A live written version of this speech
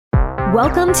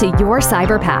Welcome to Your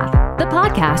Cyber Path, the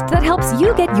podcast that helps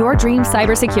you get your dream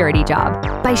cybersecurity job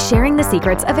by sharing the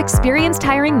secrets of experienced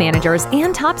hiring managers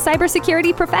and top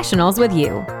cybersecurity professionals with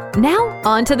you. Now,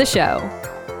 on to the show.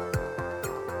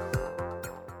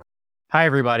 Hi,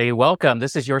 everybody. Welcome.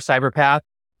 This is Your Cyber Path.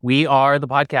 We are the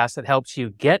podcast that helps you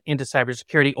get into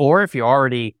cybersecurity, or if you're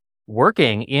already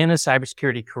working in a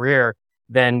cybersecurity career,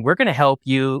 then we're going to help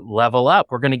you level up.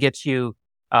 We're going to get you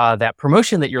that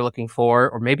promotion that you're looking for,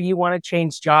 or maybe you want to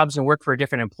change jobs and work for a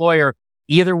different employer.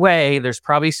 Either way, there's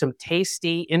probably some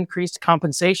tasty increased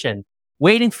compensation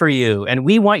waiting for you. And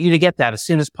we want you to get that as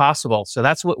soon as possible. So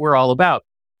that's what we're all about.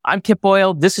 I'm Kip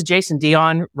Boyle. This is Jason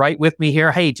Dion right with me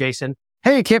here. Hey, Jason.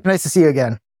 Hey, Kip. Nice to see you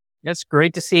again. It's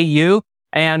great to see you.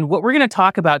 And what we're going to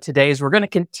talk about today is we're going to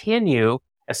continue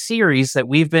a series that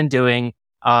we've been doing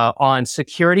on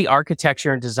security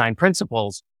architecture and design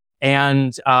principles.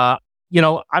 And,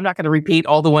 I'm not going to repeat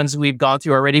all the ones we've gone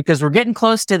through already because we're getting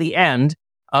close to the end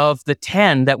of the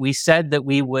 10 that we said that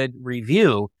we would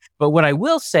review. But what I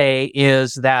will say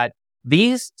is that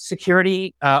these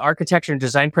security architecture and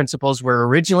design principles were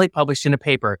originally published in a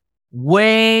paper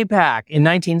way back in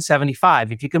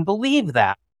 1975, if you can believe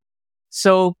that.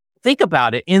 So think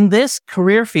about it. In this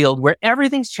career field where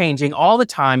everything's changing all the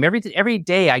time, every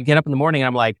day I get up in the morning and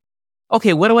I'm like,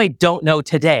 okay, what do I don't know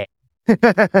today?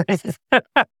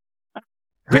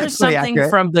 There's something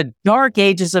from the dark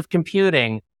ages of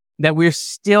computing that we're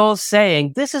still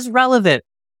saying this is relevant.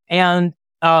 And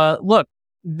look,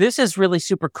 this is really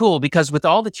super cool because with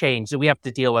all the change that we have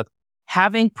to deal with,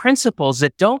 having principles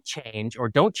that don't change or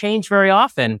don't change very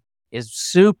often is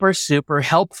super, super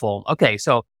helpful. Okay,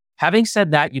 so having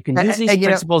said that, you can use these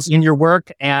principles in your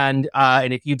work, and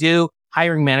if you do,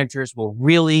 hiring managers will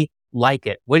really like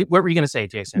it. What were you going to say,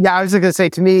 Jason? Yeah, I was going to say,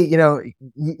 to me,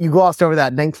 you glossed over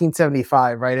that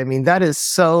 1975, right? I mean, that is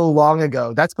so long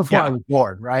ago. That's before I was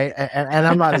born, right? And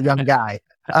I'm not a young guy.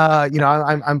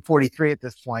 I'm 43 at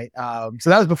this point. So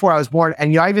that was before I was born.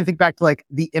 And I even think back to like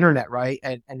the internet, right?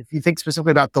 And if you think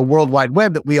specifically about the World Wide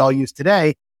Web that we all use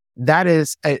today, that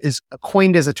is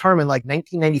coined as a term in like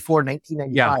 1994,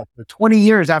 1995, so 20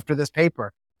 years after this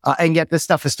paper. And yet this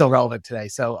stuff is still relevant today.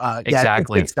 So,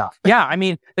 exactly. It's big stuff. Yeah. I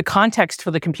mean, the context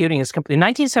for the computing is in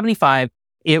 1975,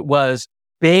 it was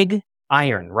big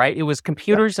iron, right? It was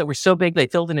computers that were so big, they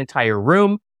filled an entire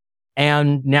room.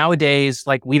 And nowadays,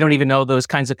 like, we don't even know those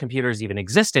kinds of computers even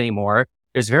exist anymore.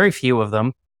 There's very few of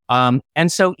them.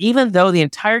 And so even though the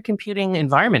entire computing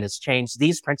environment has changed,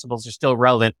 these principles are still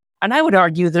relevant. And I would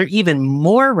argue they're even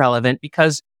more relevant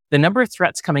because the number of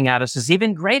threats coming at us is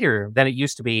even greater than it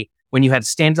used to be when you had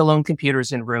standalone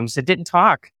computers in rooms that didn't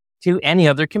talk to any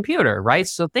other computer, right?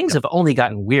 So things have only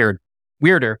gotten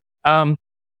weirder.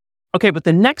 Okay, but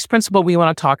the next principle we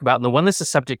want to talk about, and the one that's the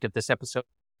subject of this episode,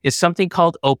 is something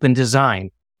called open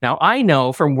design. Now, I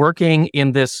know from working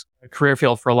in this career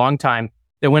field for a long time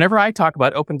that whenever I talk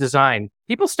about open design,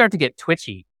 people start to get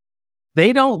twitchy.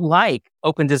 They don't like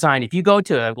open design. If you go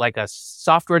to a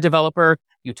software developer,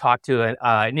 you talk to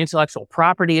an intellectual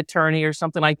property attorney or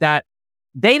something like that,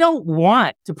 they don't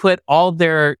want to put all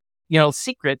their,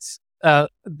 secrets, on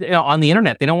the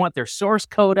internet. They don't want their source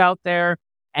code out there.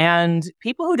 And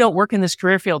people who don't work in this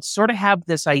career field sort of have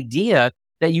this idea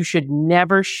that you should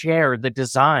never share the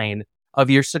design of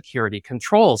your security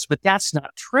controls, but that's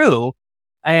not true.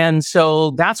 And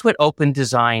so that's what open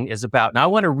design is about. Now I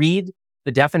want to read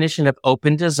the definition of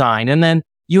open design, and then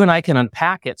you and I can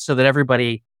unpack it so that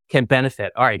everybody can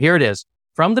benefit. All right, here it is.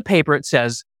 From the paper, it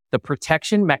says, the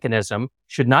protection mechanism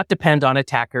should not depend on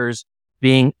attackers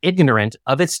being ignorant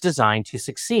of its design to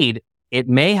succeed. It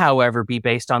may, however, be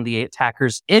based on the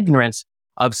attacker's ignorance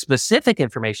of specific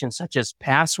information, such as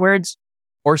passwords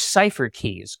or cipher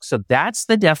keys. So that's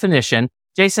the definition.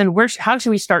 Jason, how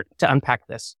should we start to unpack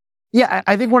this? Yeah,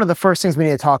 I think one of the first things we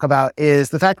need to talk about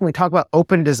is the fact when we talk about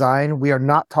open design, we are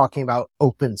not talking about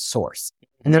open source.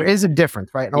 And there is a difference,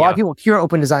 right? And a lot of people hear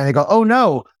open design, they go, oh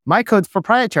no, my code's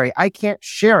proprietary. I can't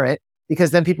share it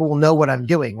because then people will know what I'm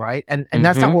doing, right? And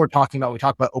that's not what we're talking about when we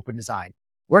talk about open design.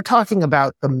 We're talking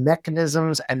about the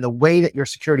mechanisms and the way that your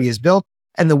security is built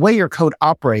and the way your code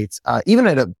operates, even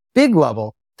at a big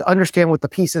level, to understand what the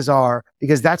pieces are,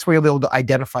 because that's where you'll be able to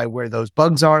identify where those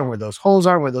bugs are and where those holes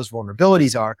are, and where those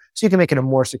vulnerabilities are, so you can make it a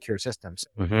more secure system.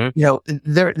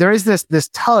 There is this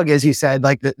tug, as you said,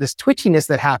 like this twitchiness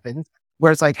that happens,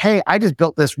 where it's like, hey, I just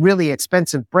built this really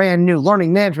expensive, brand new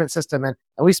learning management system, and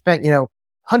we spent,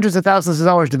 hundreds of thousands of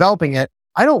dollars developing it.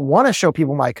 I don't want to show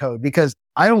people my code because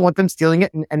I don't want them stealing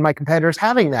it and my competitors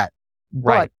having that.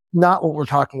 Right. But not what we're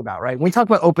talking about, right? When we talk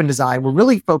about open design, we're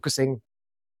really focusing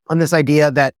on this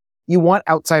idea that you want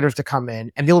outsiders to come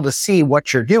in and be able to see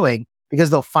what you're doing, because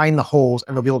they'll find the holes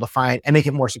and they'll be able to find and make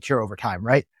it more secure over time,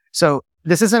 right? So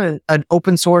this isn't an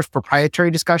open source proprietary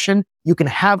discussion. You can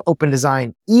have open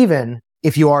design even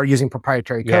if you are using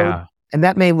proprietary code. Yeah. And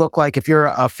that may look like if you're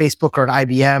a Facebook or an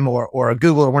IBM or a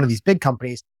Google or one of these big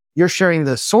companies, you're sharing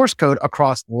the source code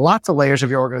across lots of layers of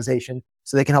your organization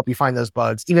so they can help you find those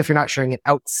bugs, even if you're not sharing it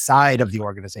outside of the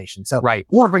organization. So Right.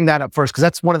 we want to bring that up first because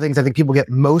that's one of the things I think people get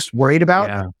most worried about.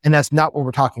 Yeah. And that's not what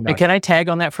we're talking about. And can I tag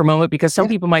on that for a moment? Because some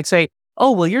people might say,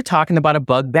 oh, well, you're talking about a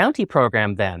bug bounty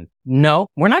program then. No,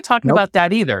 we're not talking about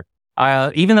that either.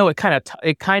 Even though it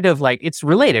kind of like it's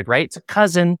related, right? It's a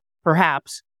cousin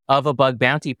perhaps of a bug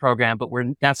bounty program, but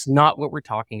that's not what we're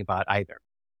talking about either.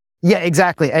 Yeah,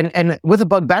 exactly. And with a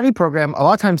bug bounty program, a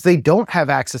lot of times they don't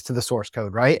have access to the source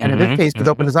code, right? And in this case, with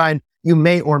open design, you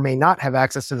may or may not have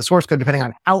access to the source code depending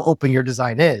on how open your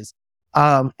design is.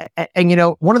 And you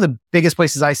know, one of the biggest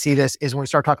places I see this is when we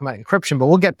start talking about encryption, but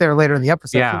we'll get there later in the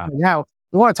episode. Yeah. Now,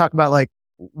 we want to talk about like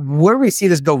where we see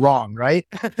this go wrong, right?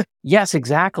 Yes,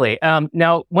 exactly.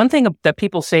 Now, one thing that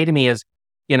people say to me is,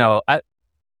 you know,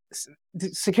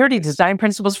 security design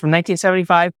principles from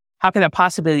 1975, how can that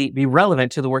possibly be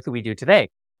relevant to the work that we do today?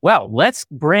 Well, let's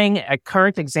bring a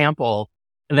current example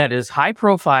that is high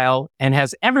profile and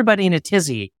has everybody in a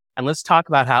tizzy. And let's talk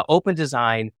about how open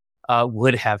design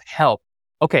would have helped.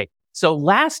 Okay, so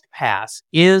LastPass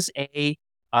is a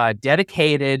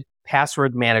dedicated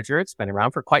password manager. It's been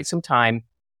around for quite some time.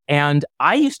 And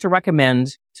I used to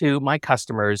recommend to my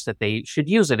customers that they should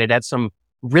use it. It had some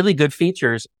really good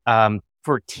features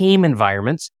for team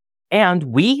environments. And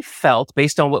we felt,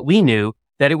 based on what we knew,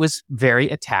 that it was very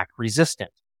attack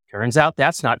resistant. Turns out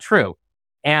that's not true.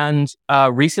 And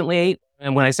recently,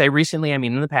 and when I say recently, I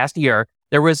mean in the past year,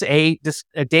 there was a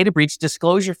data breach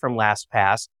disclosure from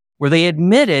LastPass where they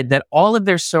admitted that all of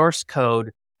their source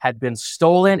code had been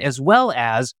stolen, as well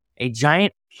as a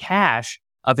giant cache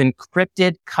of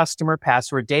encrypted customer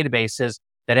password databases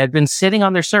that had been sitting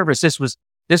on their servers.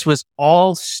 This was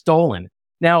all stolen.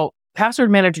 Now,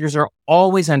 password managers are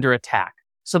always under attack.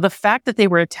 So the fact that they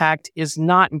were attacked is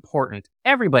not important.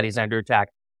 Everybody's under attack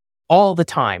all the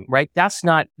time, right? That's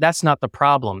not the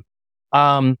problem.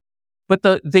 But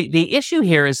the issue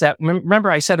here is that, remember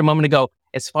I said a moment ago,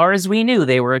 as far as we knew,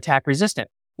 they were attack resistant.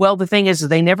 Well, the thing is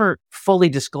they never fully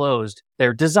disclosed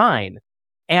their design.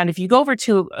 And if you go over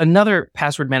to another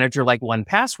password manager like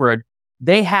 1Password,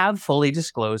 they have fully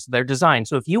disclosed their design.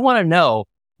 So if you want to know,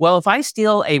 well, if I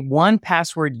steal a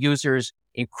 1Password user's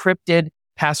encrypted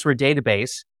password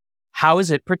database, how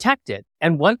is it protected?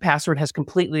 And 1Password has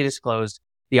completely disclosed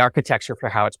the architecture for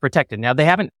how it's protected. Now, they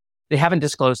haven't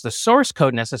disclosed the source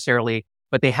code necessarily,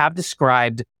 but they have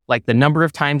described like the number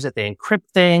of times that they encrypt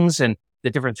things and the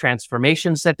different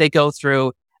transformations that they go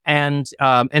through. And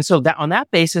so that on that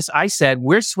basis, I said,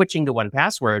 we're switching to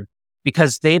 1Password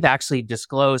because they've actually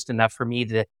disclosed enough for me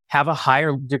to have a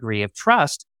higher degree of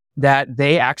trust that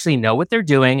they actually know what they're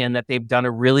doing and that they've done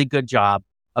a really good job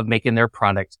of making their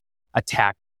product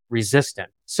attack resistant.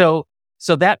 So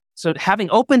having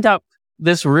opened up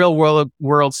this real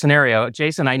world scenario,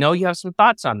 Jason, I know you have some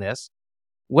thoughts on this.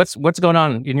 What's going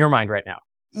on in your mind right now?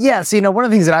 Yeah. So, one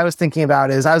of the things that I was thinking about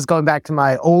is I was going back to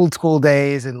my old school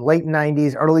days in late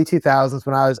 90s, early 2000s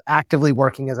when I was actively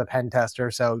working as a pen tester.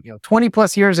 So, 20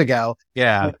 plus years ago.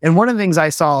 Yeah. And one of the things I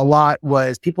saw a lot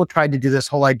was people tried to do this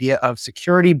whole idea of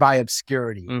security by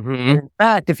obscurity. Mm-hmm. In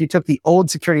fact, if you took the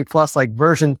old Security Plus, like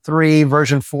version 3,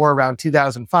 version 4, around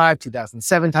 2005,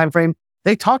 2007 timeframe,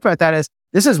 they talked about that as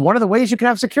this is one of the ways you can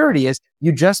have security is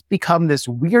you just become this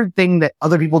weird thing that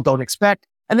other people don't expect.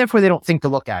 And therefore, they don't think to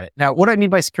look at it. Now, what I mean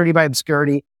by security by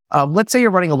obscurity, let's say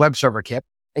you're running a web server kit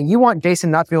and you want Jason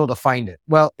not to be able to find it.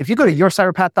 Well, if you go to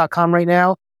yourcyberpath.com right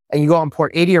now and you go on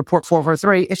port 80 or port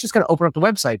 443, it's just going to open up the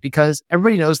website because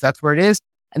everybody knows that's where it is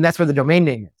and that's where the domain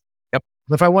name is. Yep.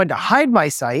 If I wanted to hide my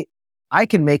site, I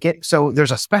can make it so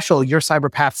there's a special Your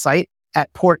Cyberpath site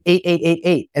at port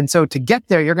 8888. And so to get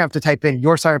there, you're going to have to type in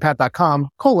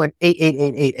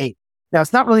yourcyberpath.com:88888. Now,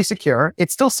 it's not really secure.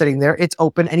 It's still sitting there. It's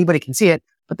open. Anybody can see it.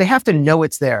 But they have to know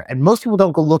it's there. And most people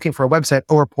don't go looking for a website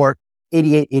over port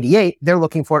 8888. They're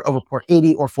looking for it over port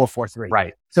 80 or 443.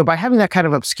 Right. So by having that kind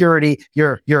of obscurity,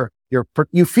 you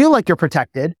feel like you're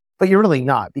protected, but you're really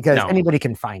not because anybody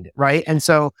can find it, right? And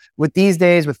so with these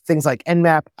days, with things like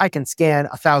Nmap, I can scan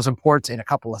 1,000 ports in a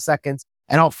couple of seconds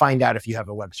and I'll find out if you have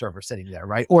a web server sitting there,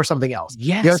 right? Or something else.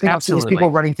 Yes, the other thing absolutely. I've seen is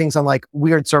people running things on like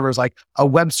weird servers, like a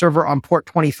web server on port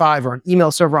 25 or an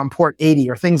email server on port 80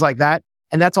 or things like that.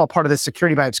 And that's all part of this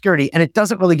security by obscurity. And it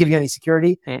doesn't really give you any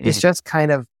security. Mm-mm. It's just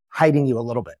kind of hiding you a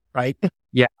little bit, right?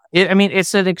 Yeah.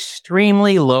 It's an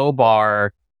extremely low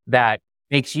bar that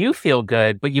makes you feel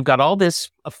good, but you've got all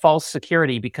this false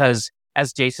security because,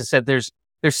 as Jason said, there's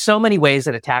so many ways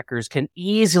that attackers can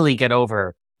easily get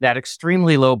over that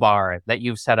extremely low bar that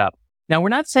you've set up. Now, we're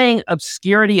not saying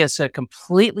obscurity is a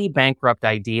completely bankrupt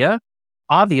idea.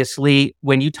 Obviously,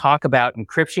 when you talk about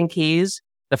encryption keys,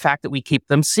 the fact that we keep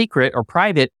them secret or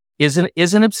private is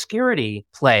an obscurity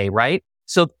play, right?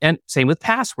 So, and same with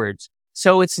passwords.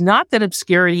 So it's not that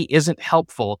obscurity isn't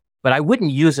helpful, but I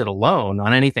wouldn't use it alone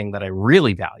on anything that I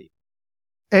really value.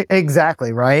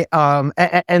 Exactly, right?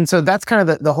 And so that's kind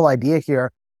of the whole idea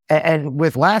here. And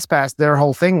with LastPass, their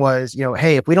whole thing was,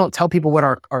 hey, if we don't tell people what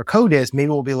our code is, maybe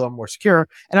we'll be a little more secure.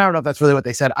 And I don't know if that's really what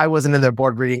they said. I wasn't in their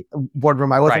boardroom.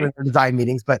 I wasn't in their design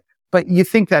meetings, but you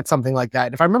think that's something like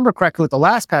that. If I remember correctly with the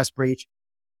LastPass breach,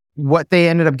 what they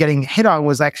ended up getting hit on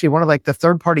was actually one of like the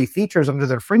third-party features under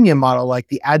their freemium model, like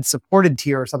the ad-supported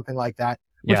tier or something like that,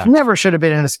 which never should have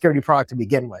been in a security product to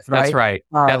begin with, right? That's right.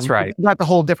 That's right. Not the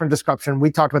whole different description.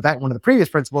 We talked about that in one of the previous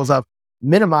principles of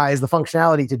minimize the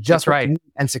functionality to just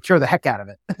and secure the heck out of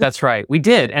it. That's right. We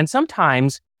did. And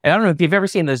sometimes, I don't know if you've ever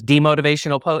seen those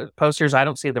demotivational posters. I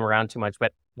don't see them around too much,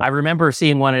 but I remember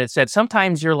seeing one and it said,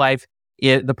 sometimes your life,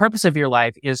 the purpose of your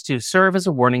life is to serve as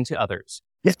a warning to others.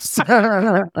 Yes.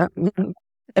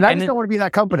 And I just don't want to be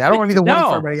that company. I don't want to be the one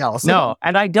for everybody else. No.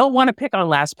 And I don't want to pick on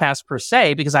LastPass per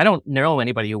se, because I don't know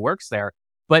anybody who works there,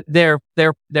 but their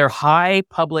high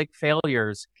public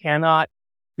failures cannot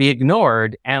be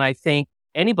ignored. And I think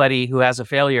anybody who has a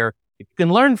failure, if you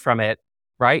can learn from it,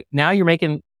 right? Now you're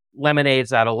making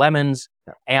lemonades out of lemons,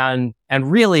 and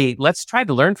really let's try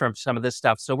to learn from some of this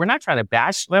stuff. So we're not trying to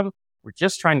bash them. We're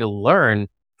just trying to learn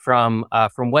from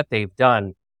what they've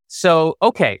done. So,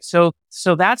 okay. So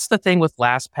that's the thing with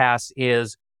LastPass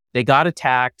is they got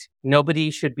attacked.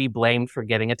 Nobody should be blamed for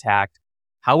getting attacked.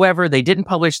 However, they didn't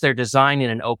publish their design in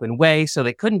an open way, so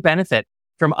they couldn't benefit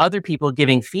from other people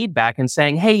giving feedback and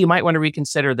saying, hey, you might want to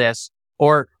reconsider this.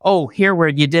 Or, oh, here where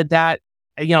you did that,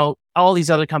 all these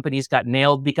other companies got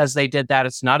nailed because they did that.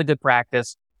 It's not a good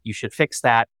practice. You should fix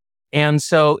that. And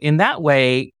so in that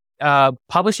way,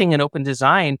 publishing an open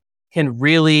design can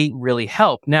really, really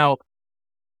help. Now,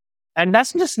 and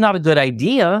that's just not a good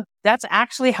idea. That's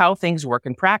actually how things work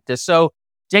in practice. So,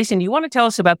 Jason, you want to tell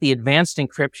us about the Advanced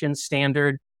Encryption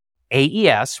Standard,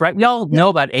 AES, right? We all know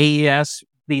about AES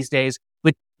these days,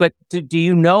 but do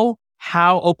you know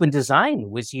how open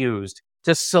design was used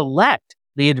to select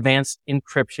the Advanced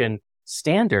Encryption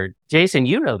Standard? Jason,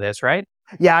 you know this, right?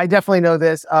 Yeah, I definitely know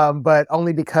this, but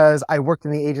only because I worked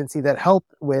in the agency that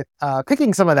helped with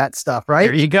picking some of that stuff, right?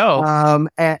 There you go.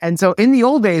 And so in the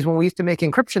old days, when we used to make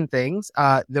encryption things,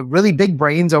 the really big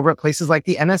brains over at places like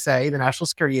the NSA, the National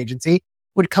Security Agency,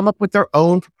 would come up with their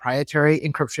own proprietary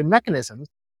encryption mechanisms.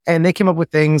 And they came up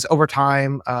with things over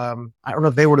time. I don't know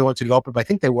if they were the ones who developed it, but I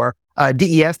think they were.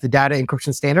 DES, the Data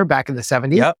Encryption Standard, back in the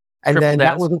 70s. Yep. And then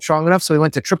that wasn't strong enough. So we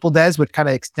went to triple DES, which kind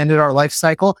of extended our life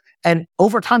cycle. And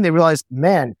over time, they realized,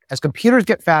 man, as computers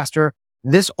get faster,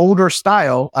 this older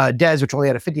style, DES, which only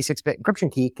had a 56-bit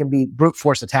encryption key, can be brute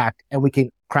force attacked, and we can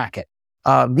crack it.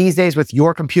 These days, with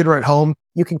your computer at home,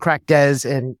 you can crack DES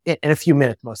in a few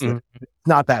minutes, most of it. It's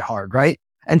not that hard, right?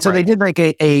 And so they did like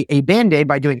a Band-Aid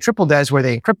by doing triple DES, where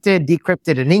they encrypted,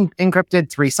 decrypted, and encrypted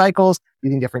 3 cycles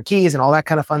using different keys and all that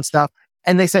kind of fun stuff.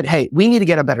 And they said, hey, we need to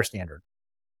get a better standard.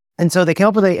 And so they came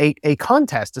up with a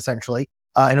contest, essentially,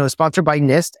 and it was sponsored by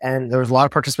NIST, and there was a lot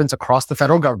of participants across the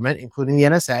federal government, including the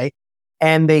NSA.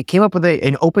 And they came up with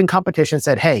an open competition and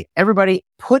said, hey, everybody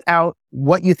put out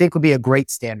what you think would be a great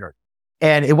standard.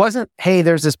 And it wasn't, hey,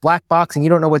 there's this black box and you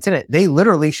don't know what's in it. They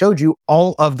literally showed you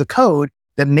all of the code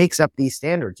that makes up these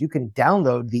standards. You can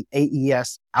download the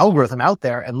AES algorithm out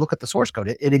there and look at the source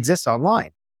code. It exists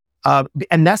online.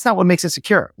 And that's not what makes it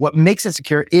secure. What makes it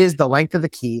secure is the length of the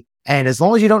key. And as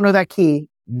long as you don't know that key,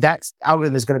 that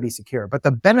algorithm is going to be secure. But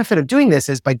the benefit of doing this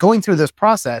is by going through this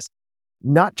process,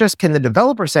 not just can the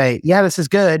developer say, yeah, this is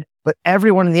good, but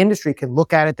everyone in the industry can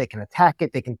look at it. They can attack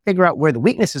it. They can figure out where the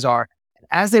weaknesses are. And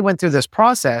as they went through this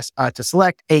process to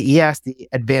select AES, the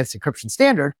Advanced Encryption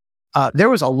Standard, there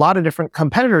was a lot of different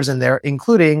competitors in there,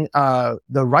 including the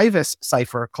Rivus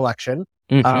cipher collection.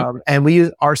 And we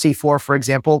used RC4, for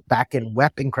example, back in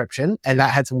WEP encryption, and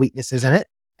that had some weaknesses in it.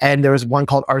 And there was one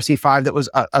called RC5 that was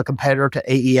a competitor to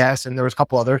AES, and there was a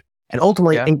couple others. And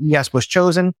ultimately, AES was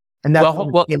chosen. And that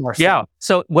became our standard.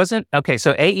 So it wasn't, okay,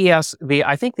 so AES,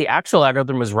 I think the actual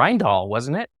algorithm was Rindahl,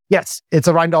 wasn't it? Yes, it's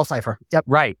a Rindahl cipher. Yep.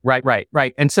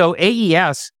 Right. And so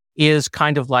AES is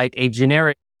kind of like a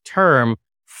generic term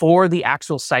for the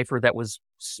actual cipher that was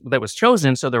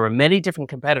chosen. So there were many different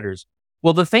competitors.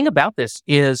 Well, the thing about this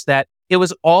is that it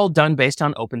was all done based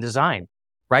on open design,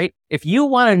 right? If you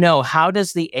want to know how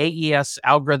does the AES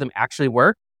algorithm actually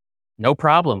work, no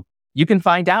problem. You can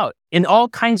find out in all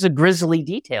kinds of grisly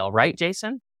detail, right,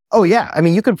 Jason? Oh, yeah. I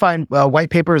mean, you can find white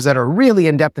papers that are really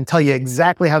in-depth and tell you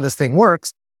exactly how this thing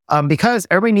works because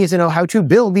everybody needs to know how to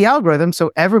build the algorithm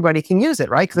so everybody can use it,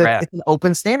 right? Because it's an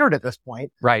open standard at this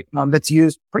point, right? That's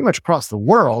used pretty much across the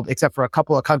world, except for a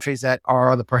couple of countries that are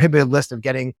on the prohibited list of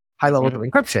getting high levels of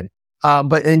encryption.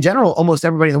 But in general, almost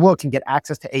everybody in the world can get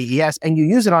access to AES, and you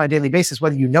use it on a daily basis,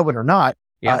 whether you know it or not.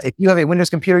 Yeah. If you have a Windows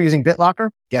computer using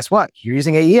BitLocker, guess what? You're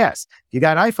using AES. If you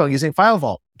got an iPhone using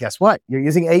FileVault, guess what? You're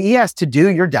using AES to do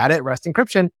your data at rest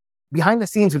encryption behind the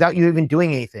scenes without you even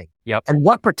doing anything. Yep. And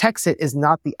what protects it is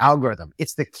not the algorithm.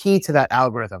 It's the key to that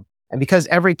algorithm. And because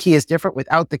every key is different,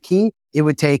 without the key, it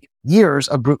would take years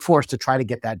of brute force to try to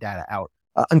get that data out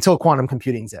until quantum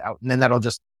computing's out. And then that'll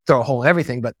just throw a hole in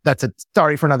everything, but that's a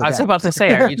story for another day. I was about to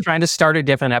say, are you trying to start a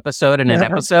different episode in an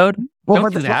episode?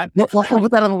 Don't do that. We'll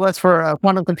put that on the list for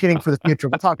quantum computing for the future.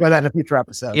 We'll talk about that in a future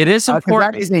episode. It is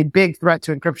important. That is a big threat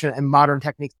to encryption and modern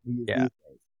techniques. Yeah,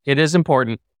 it is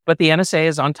important. But the NSA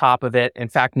is on top of it. In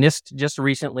fact, NIST just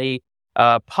recently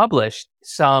published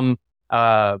some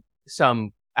algorithms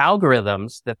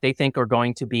that they think are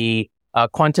going to be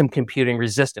quantum computing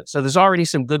resistant. So there's already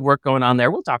some good work going on there.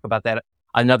 We'll talk about that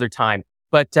another time.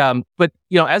 But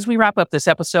as we wrap up this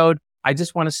episode, I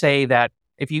just want to say that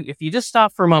if you just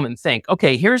stop for a moment and think,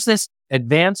 okay, here's this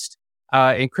advanced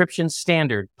encryption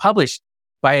standard published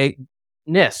by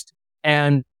NIST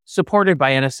and supported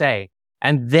by NSA,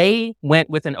 and they went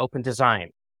with an open design.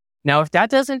 Now, if that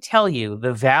doesn't tell you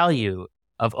the value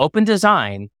of open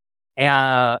design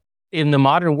in the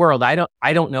modern world, I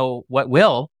don't know what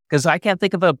will, because I can't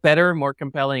think of a better, more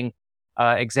compelling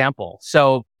example.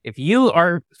 So if you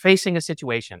are facing a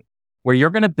situation where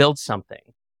you're going to build something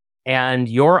and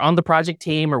you're on the project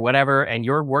team or whatever, and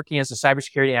you're working as a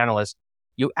cybersecurity analyst,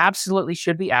 you absolutely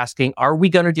should be asking, are we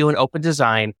going to do an open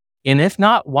design? And if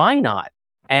not, why not?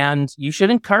 And you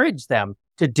should encourage them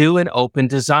to do an open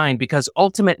design because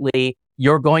ultimately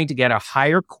you're going to get a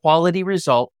higher quality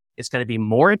result. It's going to be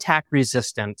more attack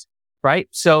resistant, right?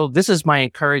 So this is my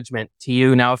encouragement to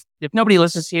you. Now, if nobody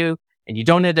listens to you, and you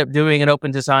don't end up doing an open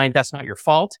design, that's not your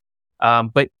fault.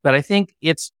 But I think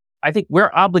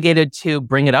we're obligated to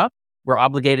bring it up. We're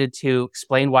obligated to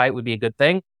explain why it would be a good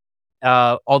thing.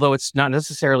 Although it's not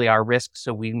necessarily our risk,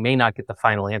 so we may not get the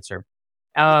final answer.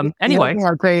 Anyway. The other thing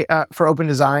I'd say for open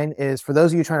design is for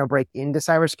those of you trying to break into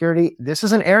cybersecurity, this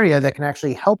is an area that can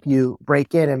actually help you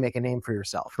break in and make a name for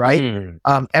yourself, right?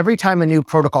 Every time a new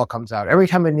protocol comes out, every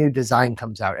time a new design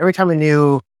comes out, every time a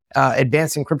new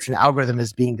advanced encryption algorithm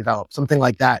is being developed, something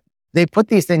like that, they put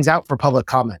these things out for public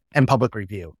comment and public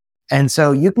review. And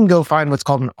so you can go find what's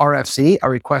called an RFC, a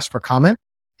request for comment.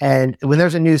 And when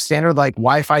there's a new standard like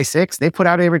Wi-Fi 6, they put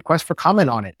out a request for comment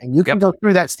on it. And you can go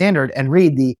through that standard and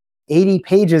read the 80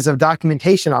 pages of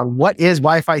documentation on what is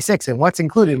Wi-Fi 6 and what's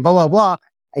included and blah, blah, blah.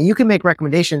 And you can make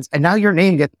recommendations. And now your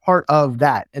name gets part of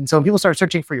that. And so when people start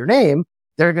searching for your name,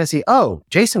 they're going to see, oh,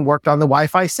 Jason worked on the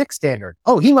Wi-Fi 6 standard.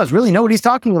 Oh, he must really know what he's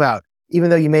talking about, even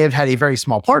though you may have had a very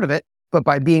small part of it. But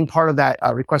by being part of that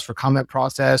request for comment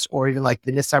process, or even like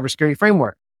the NIST cybersecurity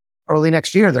framework, early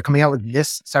next year, they're coming out with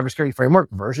NIST cybersecurity framework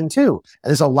version 2. And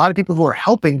there's a lot of people who are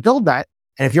helping build that.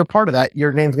 And if you're part of that,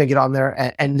 your name's going to get on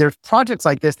there. And there's projects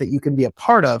like this that you can be a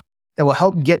part of that will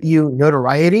help get you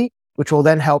notoriety, which will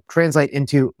then help translate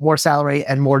into more salary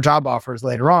and more job offers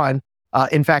later on.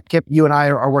 In fact, Kip, you and I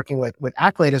are working with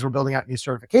Accolade as we're building out new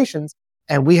certifications.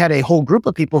 And we had a whole group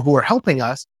of people who were helping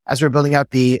us as we're building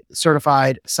out the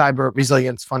certified cyber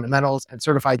resilience fundamentals and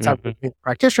certified cyber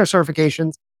practitioner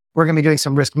certifications. We're going to be doing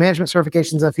some risk management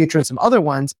certifications in the future and some other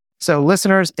ones. So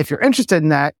listeners, if you're interested in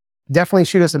that, definitely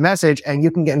shoot us a message and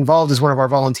you can get involved as one of our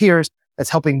volunteers that's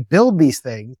helping build these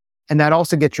things. And that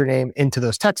also gets your name into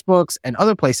those textbooks and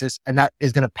other places. And that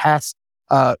is going to pass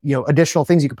additional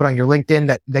things you can put on your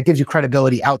LinkedIn that gives you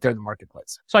credibility out there in the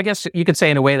marketplace. So I guess you could say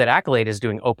in a way that Accolade is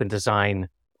doing open design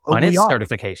on its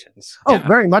certifications. Oh, yeah.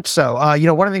 Very much so.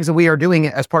 One of the things that we are doing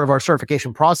as part of our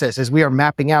certification process is we are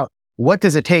mapping out what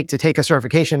does it take to take a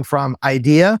certification from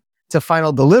idea to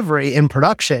final delivery in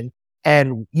production.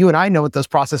 And you and I know what those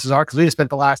processes are because we just spent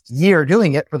the last year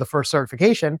doing it for the first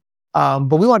certification.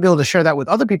 But we want to be able to share that with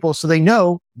other people so they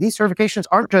know these certifications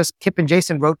aren't just Kip and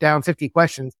Jason wrote down 50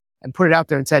 questions and put it out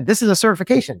there and said, this is a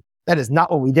certification. That is not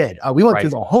what we did. We went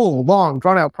through the whole long,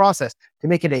 drawn-out process to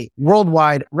make it a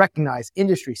worldwide recognized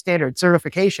industry standard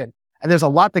certification. And there's a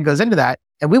lot that goes into that.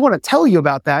 And we want to tell you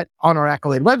about that on our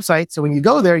Accolade website. So when you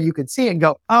go there, you can see it and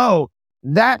go, oh,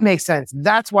 that makes sense.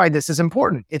 That's why this is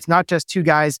important. It's not just two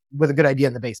guys with a good idea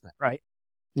in the basement, right?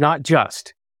 Not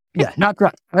just. Yeah, not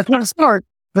great. That's where to start,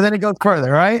 but then it goes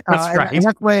further, right? That's right. And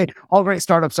that's the way all great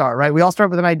startups are, right? We all start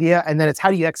with an idea, and then it's how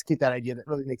do you execute that idea that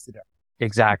really makes the difference.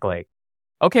 Exactly.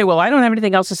 Okay, well, I don't have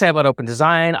anything else to say about open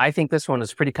design. I think this one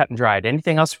is pretty cut and dried.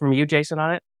 Anything else from you, Jason,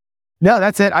 on it? No,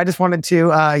 that's it. I just wanted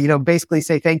to, basically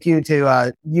say thank you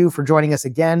to you for joining us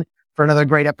again for another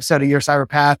great episode of Your Cyber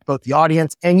Path, both the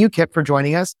audience and you, Kip, for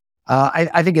joining us.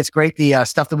 I think it's great, the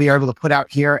stuff that we are able to put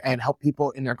out here and help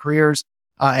people in their careers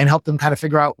and help them kind of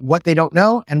figure out what they don't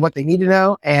know and what they need to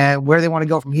know and where they want to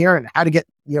go from here and how to get,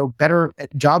 better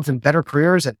jobs and better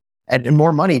careers and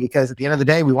more money, because at the end of the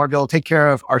day, we want to be able to take care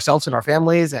of ourselves and our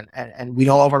families, and we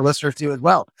know all of our listeners do as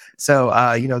well. So,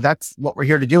 that's what we're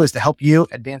here to do, is to help you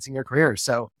advancing your careers.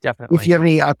 So definitely, if you have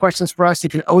any questions for us, you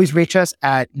can always reach us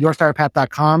at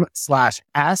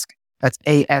yourcyberpath.com/ask. That's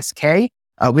ASK.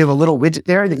 We have a little widget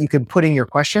there that you can put in your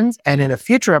questions. And in a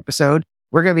future episode,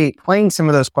 we're going to be playing some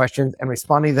of those questions and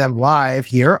responding to them live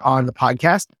here on the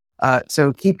podcast.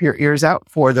 So keep your ears out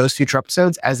for those future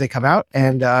episodes as they come out.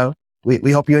 And,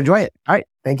 we hope you enjoy it. All right.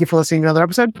 Thank you for listening to another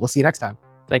episode. We'll see you next time.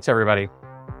 Thanks, everybody.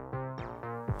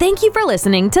 Thank you for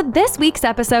listening to this week's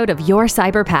episode of Your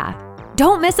Cyber Path.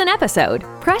 Don't miss an episode.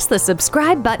 Press the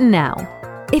subscribe button now.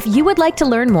 If you would like to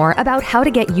learn more about how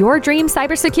to get your dream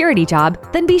cybersecurity job,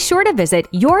 then be sure to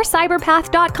visit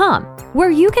yourcyberpath.com, where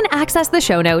you can access the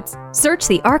show notes, search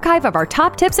the archive of our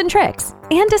top tips and tricks,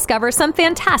 and discover some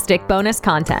fantastic bonus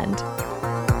content.